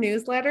 here's our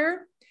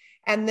newsletter.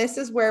 And this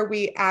is where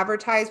we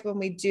advertise when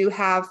we do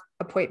have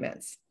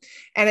appointments.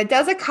 And it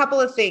does a couple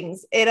of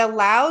things. It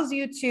allows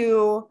you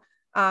to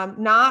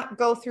not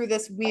go through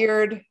this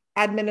weird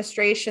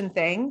administration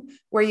thing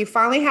where you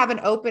finally have an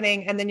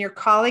opening and then you're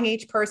calling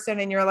each person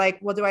and you're like,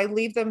 well, do I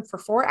leave them for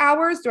 4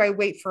 hours? Do I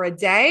wait for a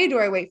day? Do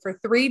I wait for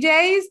 3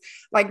 days?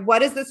 Like, what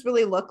does this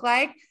really look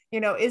like?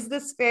 Is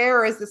this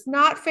fair or is this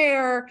not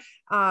fair?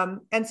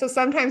 And so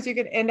sometimes you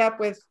can end up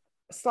with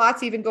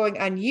slots even going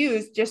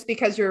unused just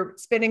because you're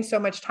spending so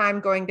much time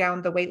going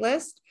down the wait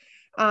list.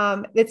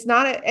 It's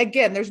not,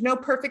 again, there's no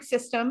perfect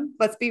system.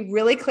 Let's be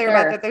really clear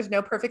about that. There's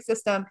no perfect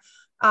system.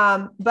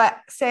 But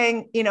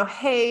saying,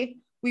 hey,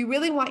 we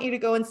really want you to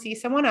go and see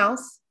someone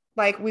else.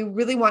 Like, we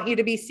really want you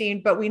to be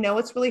seen, but we know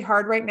it's really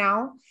hard right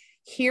now.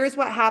 Here's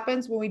what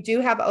happens when we do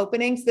have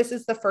openings. This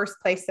is the first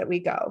place that we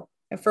go.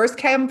 A first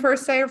come,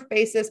 first serve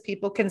basis.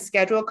 People can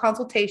schedule a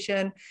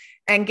consultation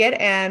and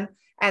get in.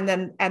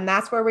 And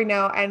that's where we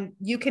know. And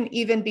you can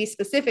even be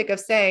specific of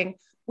saying,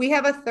 we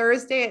have a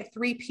Thursday at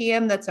 3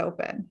 p.m. that's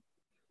open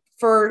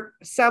for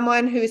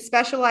someone who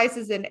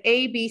specializes in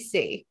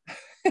ABC.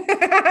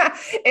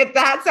 If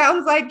that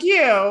sounds like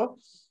you,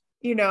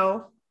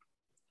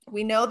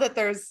 we know that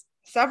there's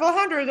several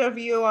hundred of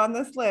you on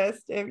this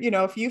list.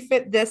 If you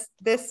fit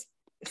this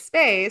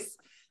space,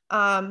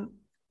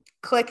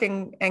 click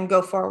and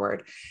go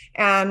forward.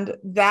 And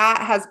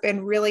that has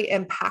been really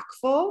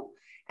impactful.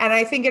 And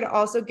I think it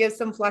also gives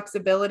some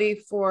flexibility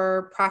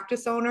for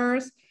practice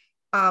owners,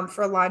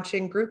 for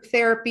launching group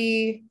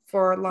therapy,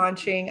 for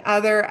launching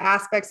other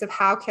aspects of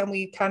how can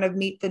we kind of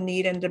meet the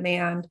need and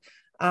demand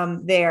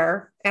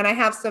there. And I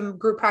have some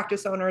group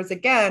practice owners,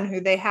 again,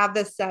 who they have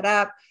this set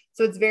up.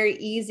 So it's very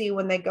easy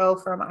when they go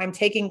from I'm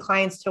taking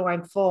clients to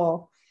I'm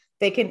full,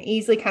 they can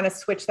easily kind of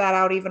switch that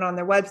out even on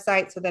their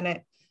website. So then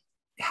it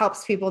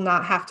helps people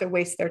not have to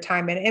waste their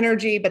time and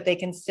energy, but they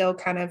can still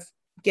kind of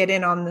get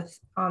in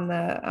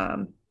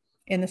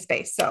in the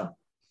space. So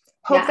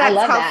hope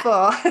that's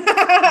helpful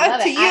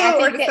to you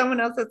or to someone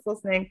else that's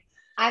listening.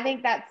 I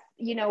think that's,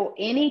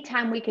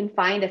 anytime we can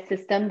find a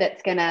system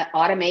that's going to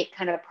automate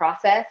kind of a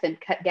process and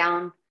cut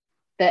down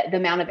the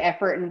amount of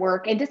effort and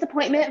work and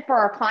disappointment for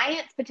our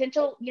clients,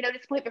 potential,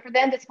 disappointment for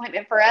them,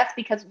 disappointment for us,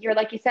 because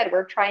like you said,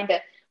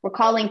 we're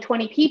calling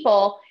 20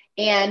 people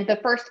and the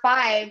first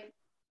 5,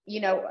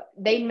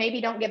 they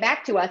maybe don't get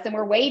back to us and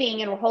we're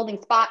waiting and we're holding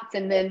spots.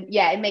 And then,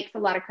 it makes a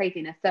lot of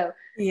craziness. So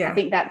I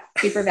think that's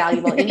super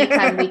valuable.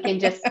 Anytime we can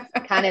just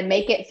kind of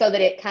make it so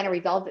that it kind of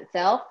resolves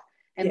itself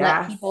and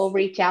let people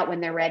reach out when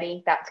they're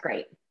ready. That's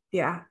great.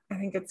 Yeah, I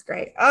think it's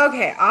great.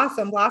 Okay.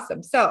 Awesome.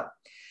 Blossom. So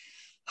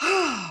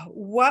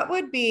what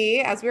would be,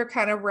 as we're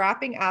kind of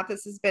wrapping up,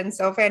 this has been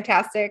so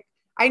fantastic.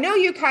 I know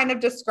you kind of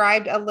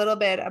described a little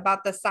bit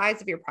about the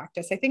size of your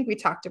practice. I think we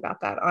talked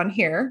about that on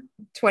here,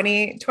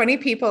 20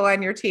 people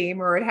on your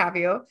team or what have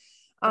you.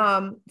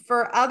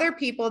 For other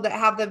people that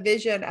have the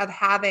vision of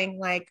having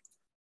like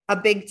a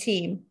big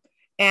team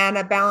and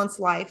a balanced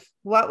life,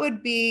 what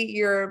would be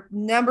your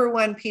number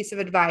one piece of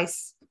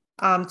advice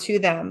to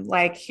them?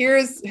 Like,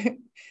 here's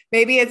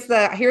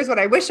what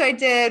I wish I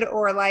did,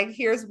 or like,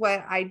 here's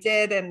what I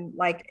did and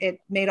like it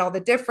made all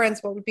the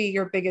difference. What would be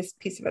your biggest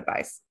piece of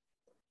advice?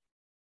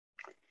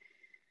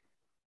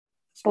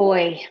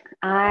 Boy,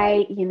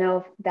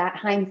 that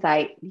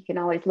hindsight, you can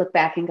always look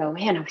back and go,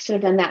 man, I should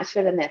have done that,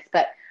 should have done this.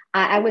 But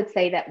I would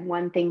say that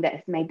one thing that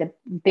has made the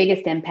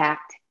biggest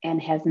impact and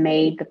has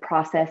made the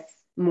process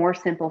more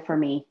simple for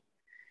me,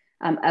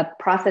 a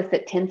process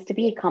that tends to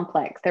be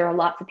complex. There are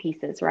lots of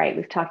pieces, right?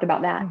 We've talked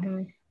about that,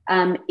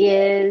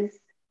 is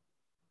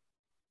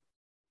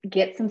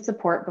get some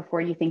support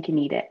before you think you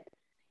need it.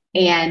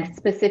 And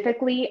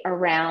specifically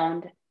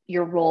around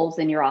your roles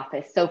in your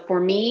office. So for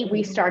me,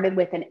 we started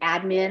with an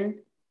admin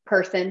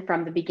person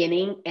from the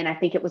beginning. And I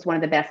think it was one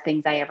of the best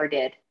things I ever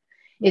did.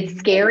 It's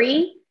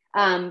scary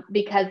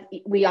because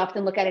we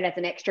often look at it as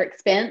an extra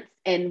expense.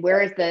 And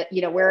where is the,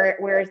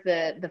 where is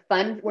the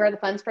funds, where are the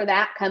funds for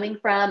that coming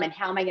from? And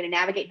how am I going to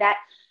navigate that?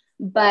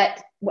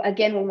 But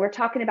again, when we're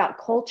talking about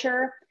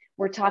culture,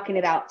 we're talking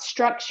about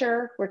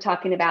structure, we're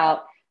talking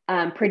about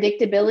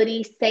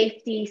predictability,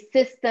 safety,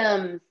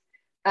 systems,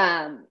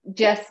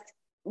 just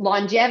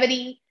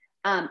longevity.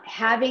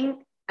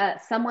 Having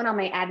someone on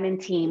my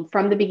admin team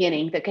from the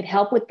beginning that could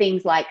help with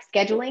things like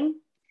scheduling,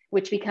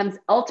 which becomes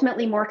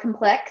ultimately more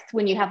complex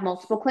when you have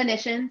multiple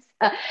clinicians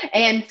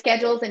and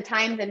schedules and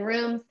times and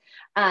rooms.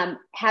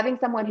 Having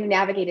someone who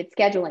navigated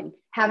scheduling,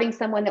 having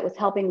someone that was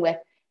helping with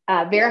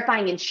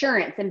verifying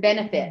insurance and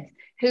benefits,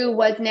 who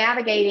was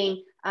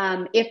navigating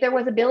if there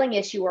was a billing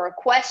issue or a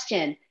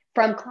question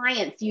from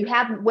clients. You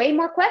have way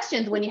more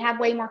questions when you have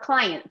way more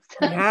clients.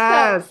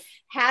 Yes. So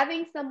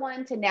having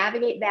someone to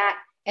navigate that,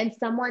 and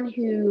someone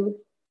who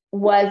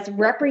was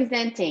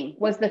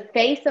the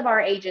face of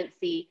our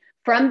agency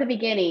from the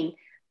beginning,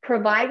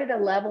 provided a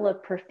level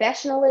of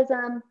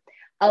professionalism,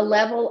 a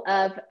level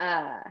of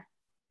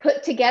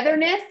put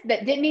togetherness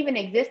that didn't even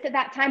exist at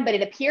that time, but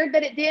it appeared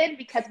that it did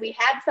because we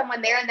had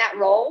someone there in that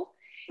role.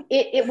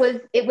 It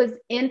was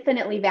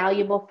infinitely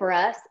valuable for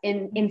us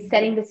in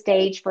setting the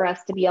stage for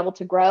us to be able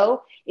to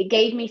grow. It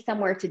gave me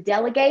somewhere to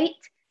delegate,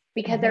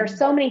 because there are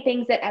so many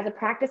things that as a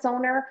practice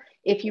owner,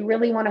 if you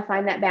really want to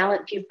find that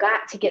balance, you've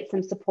got to get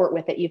some support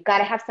with it. You've got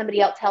to have somebody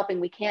else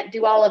helping. We can't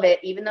do all of it,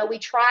 even though we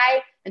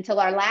try until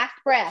our last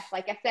breath.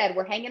 Like I said,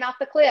 we're hanging off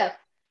the cliff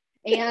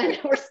and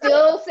we're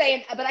still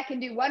saying, but I can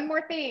do one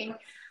more thing.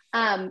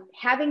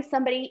 Having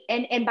somebody,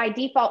 and by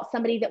default,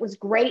 somebody that was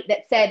great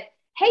that said,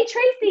 hey,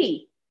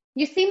 Tracy,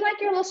 you seem like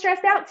you're a little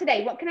stressed out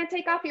today. What can I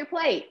take off your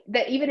plate?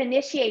 That even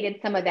initiated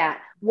some of that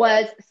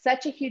was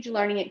such a huge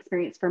learning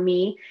experience for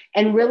me,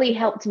 and really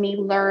helped me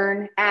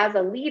learn as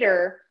a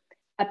leader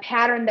a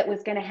pattern that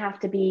was going to have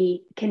to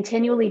be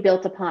continually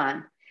built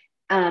upon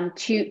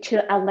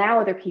to allow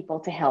other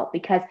people to help,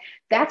 because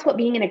that's what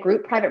being in a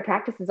group private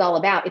practice is all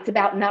about. It's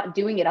about not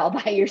doing it all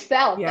by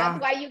yourself. Yeah.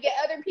 That's why you get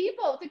other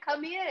people to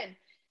come in.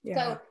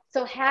 Yeah. So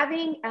So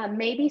having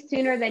maybe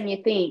sooner than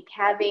you think,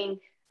 having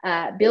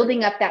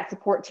building up that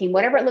support team,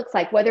 whatever it looks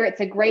like, whether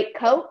it's a great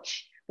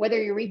coach,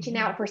 whether you're reaching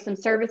out for some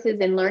services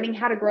and learning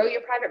how to grow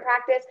your private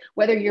practice,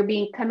 whether you're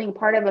becoming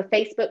part of a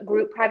Facebook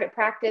group private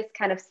practice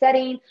kind of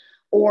setting,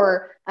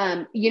 or,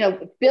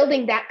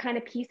 building that kind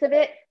of piece of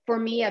it. For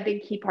me, a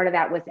big key part of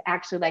that was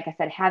actually, like I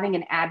said, having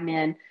an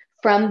admin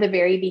from the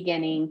very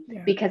beginning,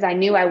 because I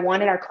knew I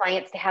wanted our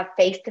clients to have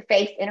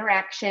face-to-face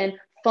interaction,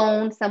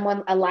 phone,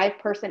 someone, a live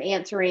person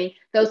answering.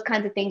 Those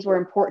kinds of things were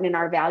important in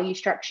our value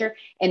structure.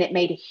 And it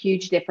made a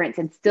huge difference,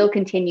 and still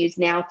continues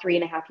now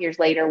 3.5 years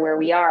later, where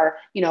we are,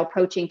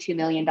 approaching $2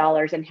 million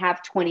and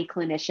have 20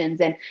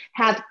 clinicians and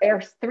have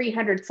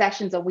 300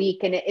 sessions a week.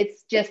 And it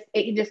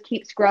just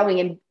keeps growing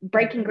and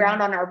breaking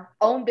ground on our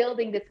own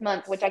building this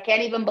month, which I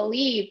can't even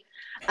believe.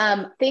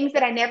 Things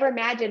that I never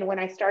imagined when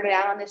I started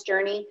out on this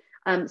journey,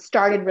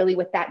 started really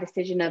with that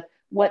decision of,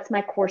 what's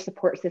my core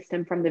support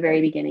system from the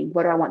very beginning?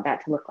 What do I want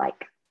that to look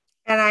like?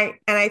 And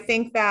I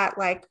think that,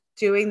 like,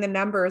 doing the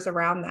numbers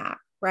around that,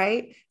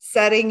 right?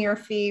 Setting your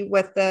fee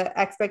with the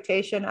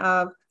expectation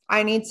of,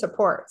 I need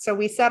support. So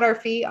we set our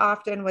fee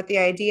often with the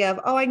idea of,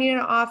 oh, I need an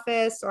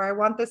office, or I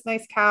want this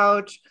nice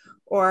couch,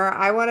 or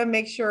I want to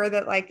make sure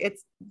that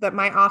that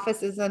my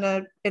office is in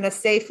a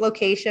safe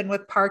location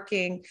with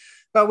parking.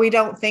 But we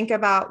don't think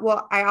about,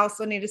 well, I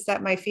also need to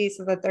set my fee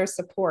so that there's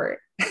support.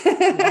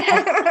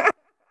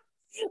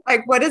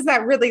 Like, what does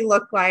that really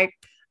look like?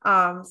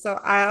 Oh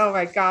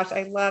my gosh,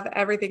 I love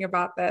everything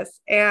about this.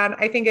 And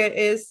I think it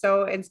is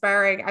so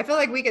inspiring. I feel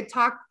like we could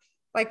talk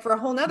for a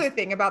whole nother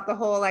thing about the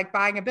whole,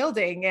 buying a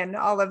building and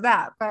all of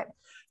that, but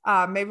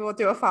maybe we'll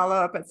do a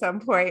follow-up at some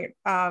point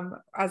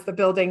as the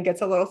building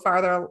gets a little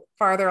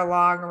farther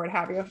along or what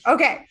have you.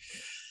 Okay.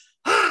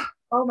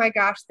 Oh my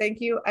gosh.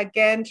 Thank you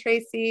again,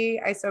 Tracy.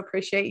 I so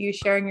appreciate you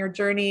sharing your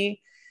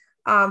journey.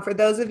 For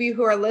those of you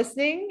who are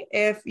listening,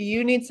 if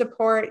you need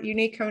support, you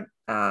need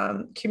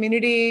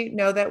community,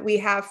 know that we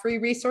have free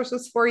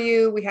resources for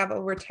you. We have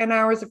over 10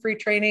 hours of free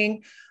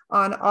training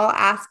on all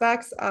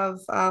aspects of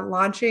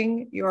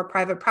launching your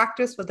private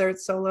practice, whether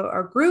it's solo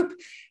or group.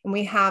 And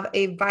we have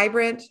a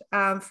vibrant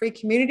free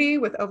community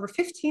with over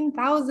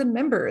 15,000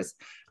 members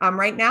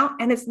right now.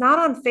 And it's not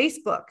on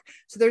Facebook.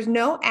 So there's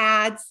no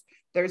ads,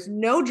 there's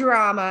no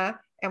drama,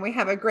 and we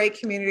have a great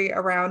community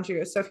around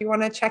you. So if you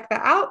want to check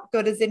that out,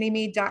 go to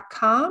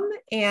zynnyme.com.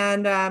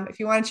 And if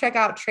you want to check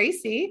out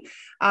Tracy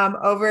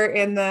over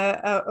in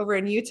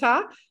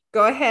Utah,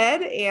 go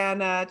ahead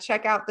and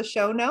check out the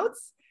show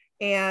notes,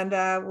 and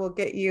we'll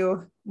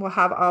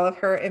have all of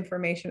her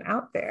information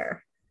out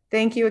there.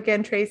 Thank you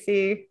again,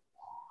 Tracy.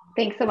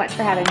 Thanks so much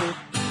for having me.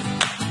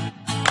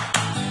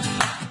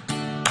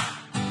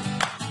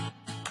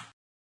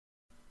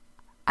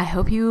 I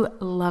hope you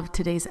loved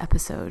today's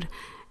episode.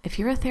 If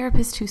you're a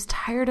therapist who's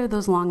tired of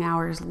those long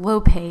hours,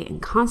 low pay,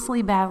 and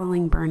constantly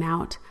battling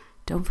burnout,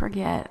 don't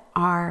forget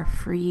our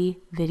free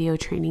video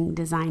training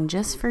designed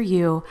just for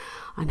you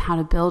on how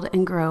to build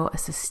and grow a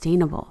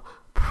sustainable,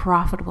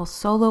 profitable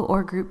solo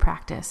or group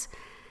practice.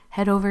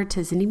 Head over to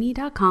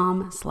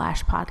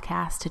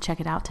zynnyme.com/podcast to check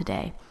it out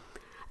today.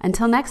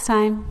 Until next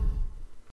time.